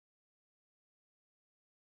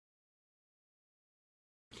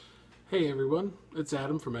Hey everyone, it's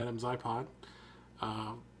Adam from Adam's Ipod.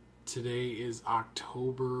 Today is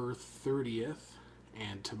October 30th,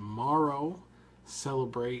 and tomorrow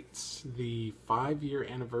celebrates the 5-year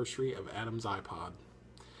anniversary of Adam's Ipod.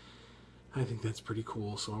 I think that's pretty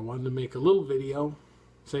cool, so I wanted to make a little video,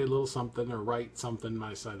 say a little something, or write something, and I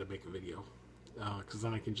decided to make a video. Because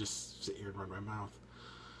then I can just sit here and run my mouth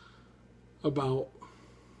about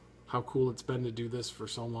how cool it's been to do this for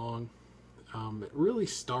so long. It really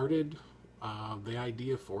started, the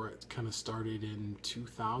idea for it kind of started in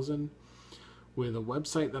 2000 with a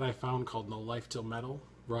website that I found called Life Til Metal,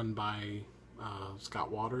 run by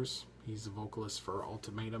Scott Waters. He's the vocalist for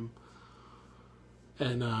Ultimatum.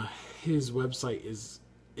 And his website is,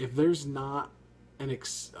 if there's not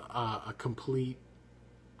a complete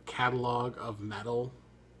catalog of metal,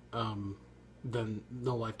 then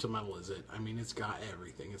No Life Til Metal is it. I mean, it's got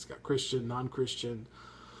everything. It's got Christian, non-Christian,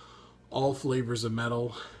 all flavors of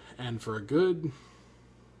metal. And for a good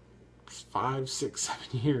 5, 6,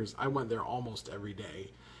 7 years, I went there almost every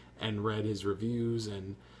day and read his reviews,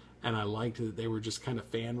 and I liked that they were just kind of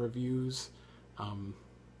fan reviews.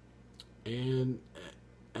 And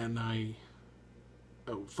I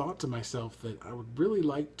thought to myself that I would really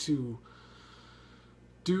like to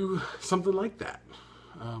do something like that.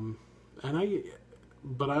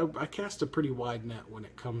 But I cast a pretty wide net when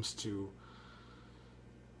it comes to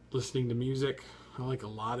listening to music. I like a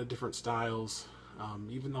lot of different styles.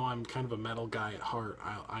 Even though I'm kind of a metal guy at heart,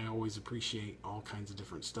 I always appreciate all kinds of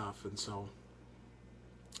different stuff. And so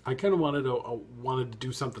I kind of wanted to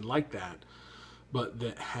do something like that, but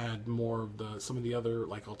that had more of some of the other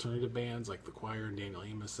like alternative bands like The Choir and Daniel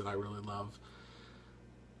Amos that I really love.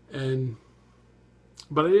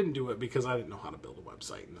 But I didn't do it because I didn't know how to build a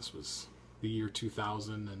website, and this was the year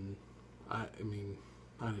 2000, and I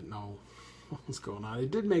didn't know what was going on.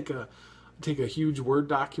 It did take a huge Word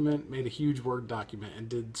document, made a huge Word document, and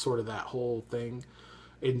did sort of that whole thing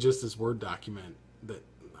in just this Word document that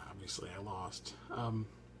obviously I lost.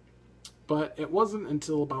 But it wasn't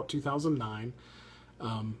until about 2009.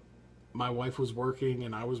 My wife was working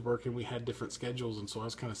and I was working. We had different schedules, and so I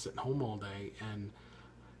was kind of sitting home all day. And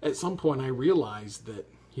at some point I realized that,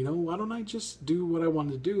 why don't I just do what I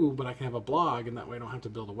wanted to do, but I can have a blog, and that way I don't have to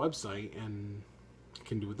build a website, and I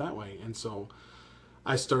can do it that way. And so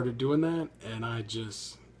I started doing that, and I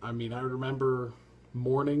remember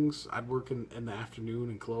mornings, I'd work in the afternoon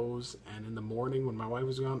and close, and in the morning when my wife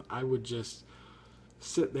was gone, I would just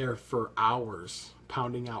sit there for hours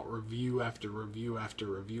pounding out review after review after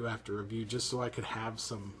review after review, just so I could have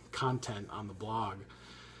some content on the blog.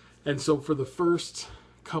 And so for the first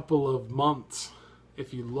couple of months,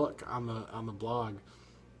 if you look on the blog,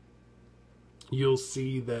 you'll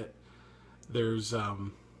see that there's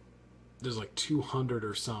like 200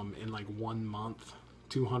 or some in like 1 month,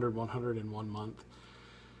 100 in 1 month.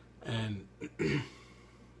 And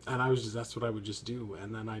that's what I would just do.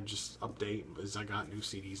 And then I just update as I got new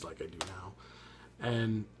CDs like I do now.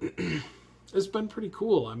 And it's been pretty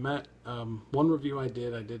cool. I met, one review I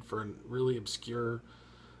did for a really obscure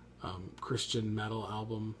Christian metal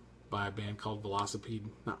album by a band called Uvulapie.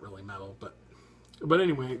 Not really metal, but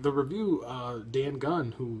anyway, the review, Dan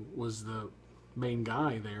Gunn, who was the main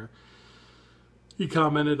guy there, he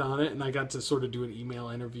commented on it, and I got to sort of do an email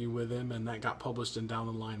interview with him, and that got published in Down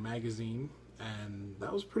the Line magazine, and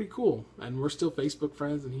that was pretty cool. And we're still Facebook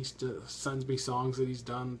friends, and he still sends me songs that he's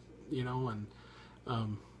done, and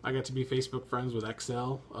I got to be Facebook friends with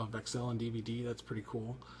XL and DVD. That's pretty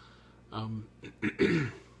cool.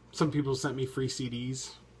 Some people sent me free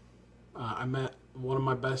CDs. I met one of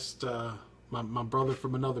my best, my brother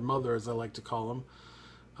from another mother, as I like to call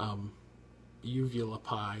him.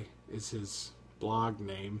 Uvulapie is his blog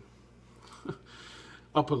name.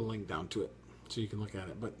 I'll put a link down to it so you can look at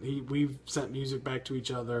it. But we've sent music back to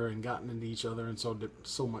each other and gotten into each other, and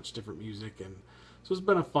so much different music, and so it's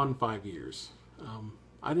been a fun 5 years.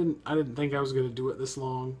 I didn't think I was going to do it this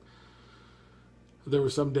long. There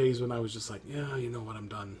were some days when I was just like, yeah, you know what, I'm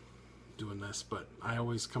done doing this, but I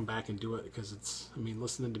always come back and do it because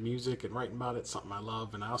listening to music and writing about it is something I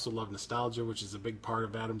love, and I also love nostalgia, which is a big part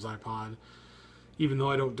of Adam's Ipod, even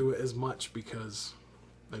though I don't do it as much because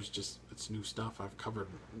it's new stuff. I've covered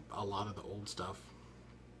a lot of the old stuff,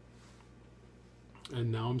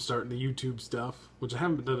 and now I'm starting the YouTube stuff, which I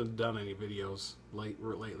haven't done any videos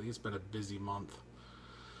lately. It's been a busy month.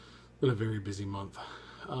 Been a very busy month.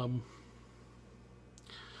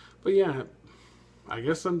 But yeah, I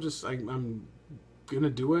guess I'm gonna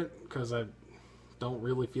do it because I don't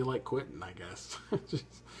really feel like quitting, I guess. I'm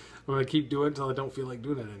gonna keep doing it until I don't feel like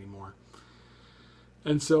doing it anymore.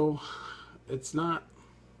 And so it's not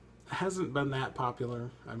hasn't been that popular.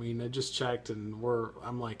 I mean, I just checked and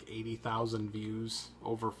I'm like 80,000 views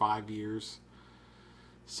over 5 years.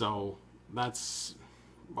 So that's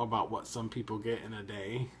about what some people get in a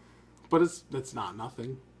day, but it's not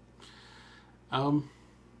nothing.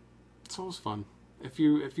 It's always fun. If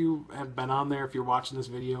you have been on there, if you're watching this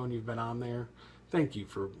video and you've been on there, thank you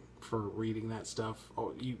for reading that stuff.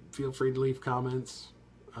 Oh, you feel free to leave comments.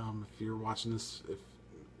 If you're watching this, if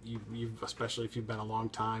you've especially if you've been a long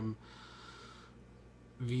time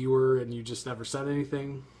viewer and you just never said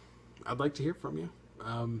anything, I'd like to hear from you.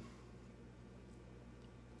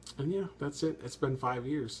 And yeah, that's it. It's been 5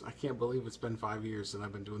 years. I can't believe it's been 5 years that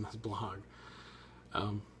I've been doing this blog.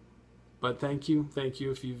 But thank you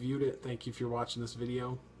if you viewed it. Thank you if you're watching this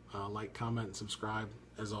video. Like, comment, and subscribe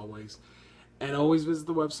as always. And always visit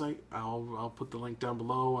the website. I'll put the link down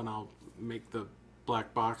below, and I'll make the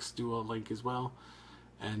black box do a link as well.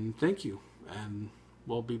 And thank you. And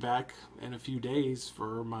we'll be back in a few days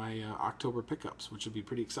for my October pickups, which will be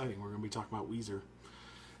pretty exciting. We're going to be talking about Weezer.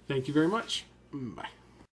 Thank you very much. Bye.